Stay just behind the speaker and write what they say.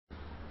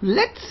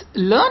Let's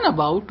learn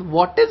about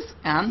what is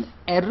an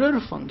error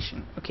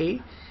function. Okay,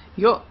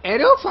 your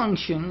error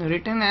function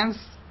written as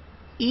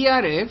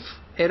ERF,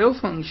 error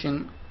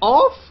function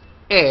of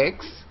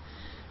x,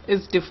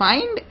 is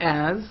defined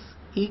as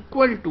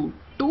equal to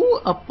 2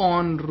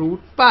 upon root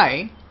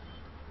pi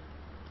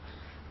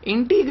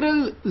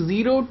integral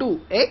 0 to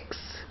x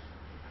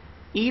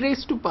e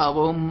raised to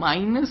power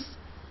minus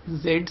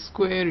z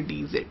square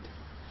dz.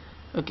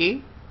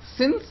 Okay,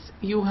 since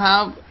you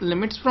have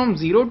limits from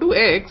 0 to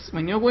x,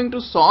 when you're going to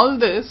solve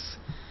this,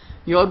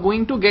 you're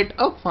going to get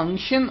a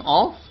function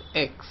of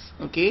x.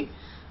 Okay,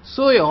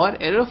 so your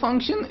error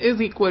function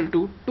is equal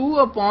to 2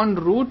 upon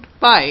root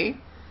pi,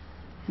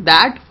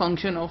 that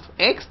function of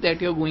x that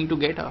you're going to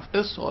get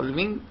after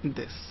solving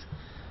this.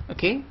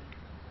 Okay,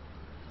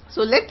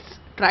 so let's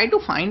try to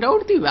find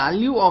out the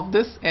value of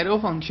this error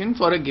function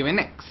for a given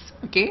x.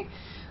 Okay,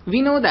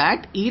 we know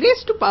that e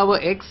raised to power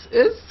x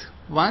is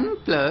 1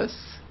 plus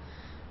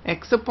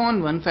x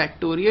upon 1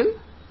 factorial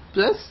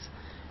plus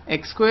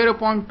x square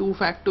upon 2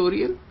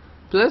 factorial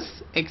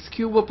plus x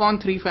cube upon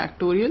 3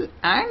 factorial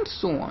and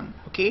so on.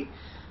 Okay,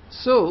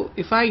 so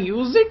if I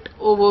use it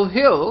over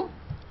here,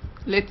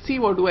 let's see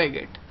what do I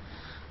get.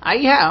 I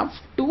have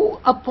 2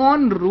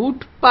 upon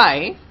root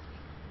pi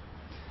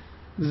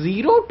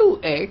 0 to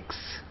x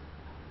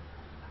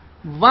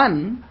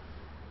 1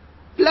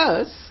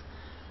 plus,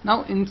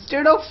 now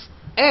instead of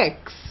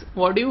x,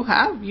 what do you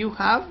have? You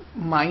have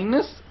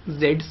minus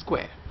z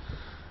square.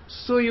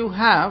 So you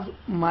have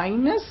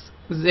minus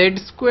z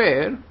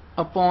square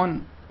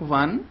upon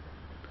 1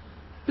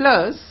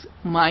 plus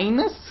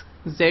minus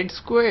z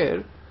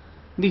square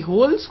the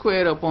whole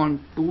square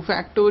upon 2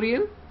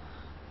 factorial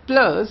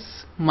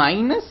plus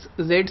minus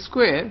z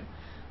square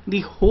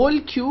the whole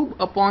cube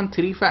upon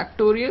 3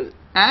 factorial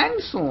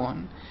and so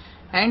on,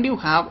 and you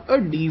have a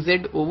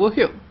dz over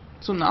here.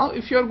 So now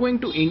if you are going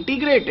to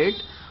integrate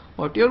it,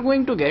 what you are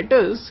going to get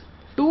is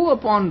 2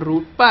 upon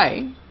root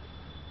pi,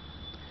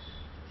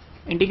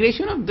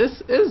 integration of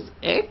this is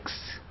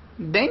x,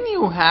 then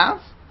you have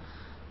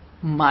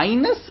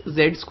minus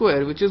z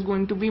square, which is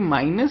going to be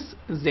minus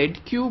z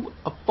cube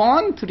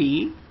upon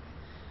 3,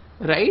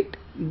 right?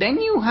 Then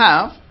you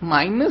have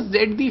minus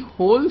z the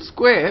whole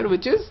square,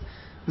 which is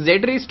z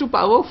raised to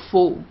power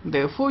 4.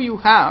 Therefore you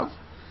have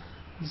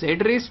z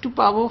raised to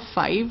power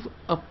 5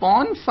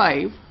 upon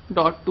 5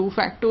 dot 2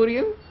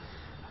 factorial.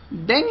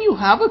 Then you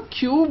have a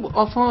cube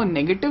of a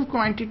negative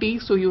quantity,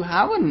 so you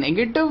have a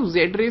negative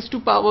z raised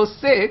to power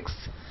 6.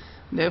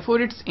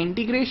 Therefore its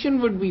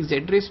integration would be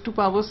z raised to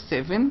power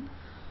 7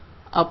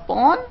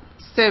 upon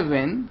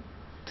 7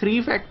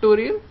 3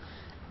 factorial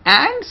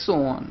and so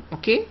on.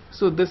 Okay,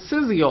 so this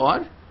is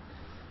your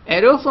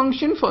error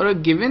function for a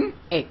given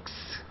x.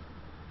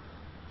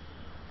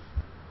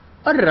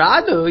 Or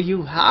rather,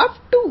 you have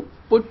to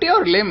put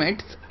your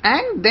limits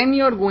and then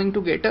you are going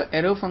to get an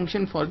error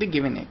function for the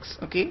given x.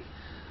 Okay,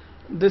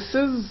 this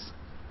is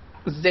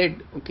z.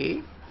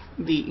 Okay,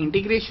 the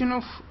integration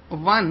of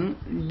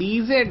 1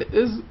 dz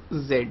is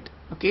z.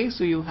 Okay,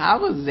 so you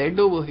have a z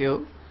over here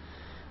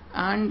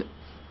and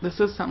this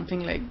is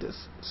something like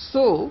this.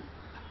 So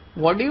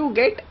what do you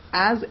get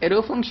as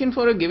error function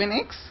for a given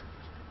x?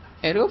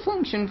 Error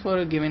function for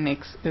a given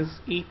x is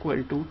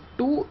equal to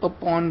 2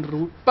 upon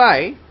root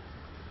pi.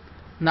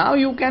 Now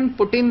you can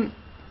put in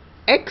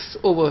x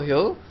over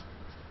here,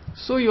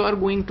 so you are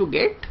going to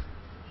get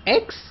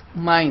x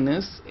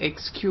minus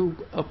x cube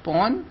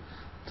upon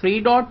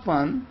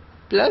 3.1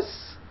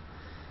 plus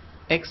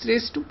x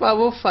raised to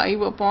power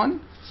 5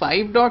 upon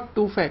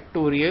 5.2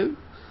 factorial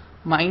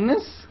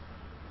minus,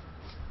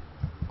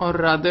 or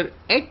rather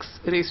x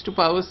raised to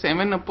power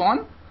 7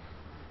 upon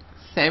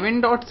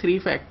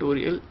 7.3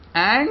 factorial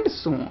and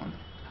so on.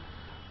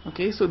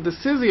 Okay, so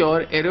this is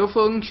your error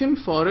function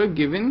for a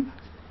given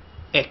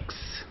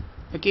x.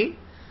 Okay,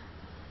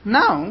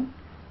 now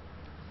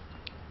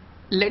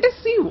let us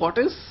see what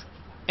is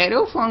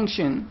error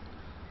function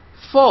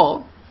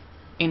for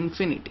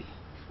infinity.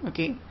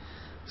 Okay,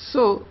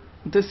 so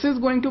this is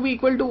going to be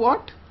equal to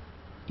what?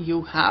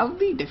 You have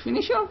the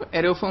definition of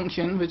error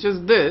function, which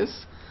is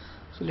this.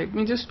 So let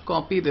me just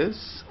copy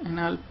this and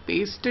I'll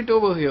paste it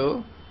over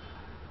here.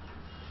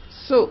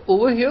 So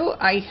over here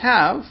I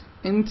have,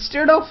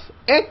 instead of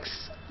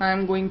x, I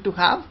am going to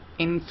have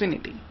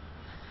infinity.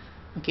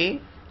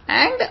 Okay,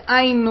 and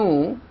I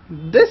know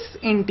this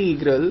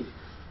integral,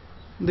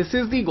 this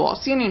is the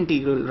Gaussian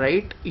integral,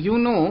 right? You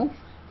know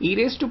e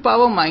raised to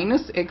power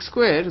minus x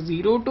square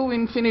 0 to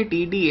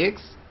infinity dx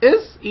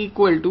is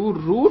equal to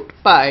root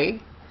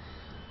pi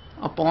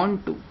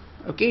upon 2.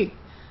 Okay,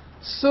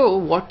 so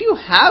what you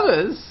have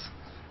is,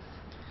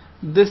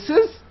 this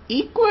is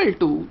equal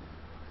to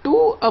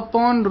 2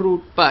 upon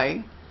root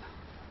pi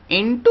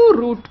into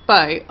root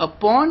pi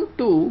upon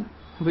 2,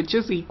 which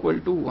is equal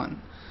to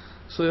 1.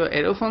 So your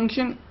error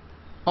function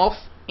of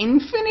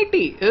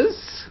infinity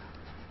is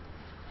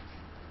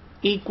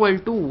equal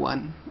to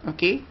 1.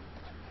 Okay,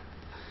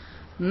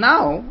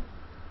 now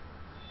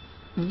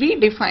we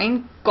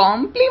define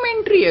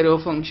complementary error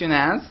function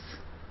as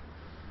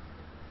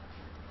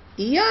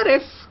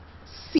ERF